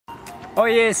Oh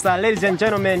yes, ladies and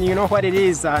gentlemen, you know what it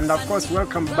is, and of course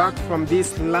welcome back from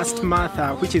this last month,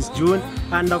 which is June.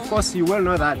 And of course you well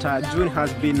know that June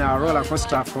has been a roller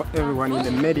coaster for everyone in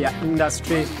the media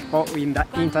industry or in the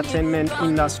entertainment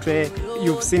industry.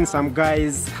 You've seen some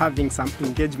guys having some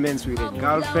engagements with their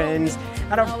girlfriends,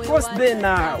 and of course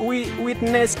then we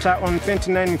witnessed on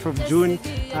 29th of June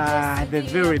the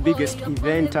very biggest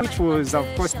event, which was of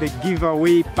course the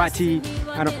giveaway party.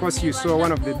 And of course you saw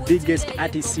one of the biggest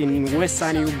artists in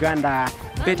Western Uganda,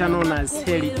 better known as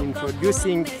Heli,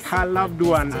 introducing her loved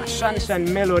one,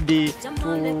 Shanshan Melody,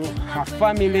 to her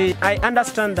family. I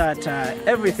understand that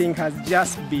everything has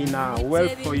just been well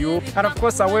for you. And of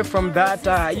course, away from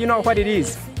that, you know what it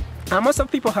is. Most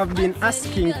of people have been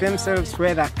asking themselves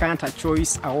whether Kanta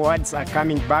Choice Awards are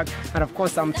coming back, and of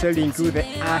course I'm telling you the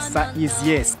answer is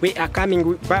yes. We are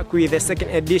coming back with the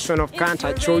second edition of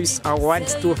Kanta Choice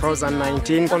Awards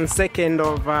 2019. On 2nd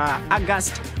of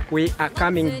August, we are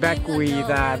coming back with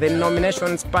the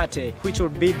nominations party, which will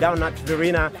be down at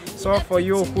Verena. So for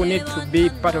you who need to be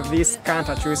part of this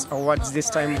Kanta Choice Awards this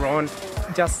time around,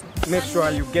 just make sure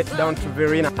you get down to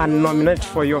Verena and nominate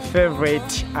for your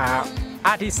favorite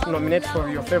artist, nominate for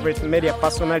your favorite media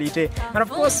personality, and of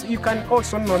course you can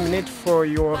also nominate for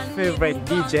your favorite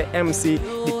DJ MC,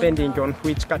 depending on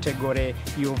which category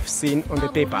you've seen on the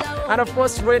paper. And of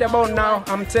course right about now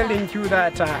I'm telling you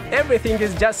that everything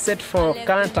is just set for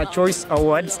Kanta Choice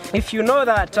Awards. If you know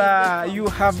that you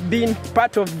have been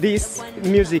part of this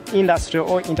music industry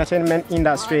or entertainment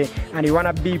industry and you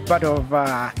want to be part of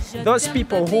those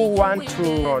people who want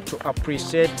to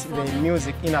appreciate the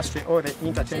music industry or the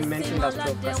entertainment industry,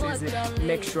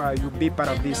 make sure you be part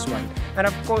of this one. And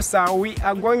of course we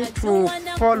are going to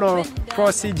follow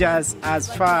procedures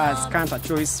as far as Kanta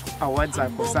Choice Awards are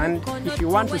concerned. If you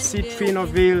want to see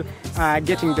Trinoville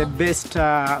getting the best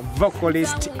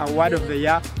vocalist award of the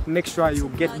year, make sure you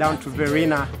get down to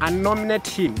Verena and nominate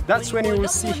him. That's when you will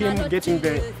see him getting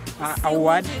the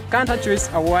award. Kanta Choice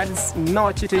Awards,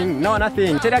 no cheating, no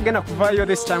nothing. Teragena kuvayo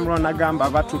this time around Nagamba,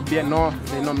 but would be no,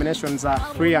 the nominations are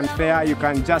free and fair. You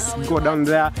can just go down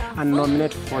there and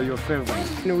nominate for your favorite.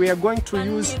 And we are going to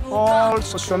use all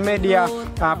social media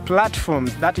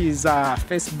platforms, that is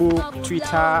Facebook,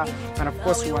 Twitter, and of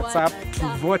course WhatsApp,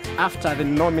 to vote after the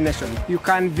nomination. You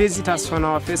can visit us on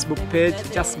our Facebook page.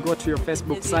 Just go to your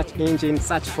Facebook search engine,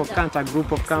 search for Kanta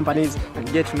Group of Companies,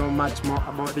 and get to know much more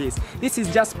about this. This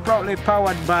is just proudly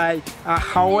powered by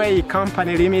Hawaii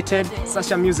Company Limited,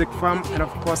 Sasha Music Firm, and of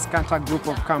course Kanta Group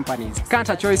of Companies.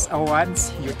 Kanta Choice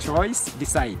Awards, your choice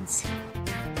decides.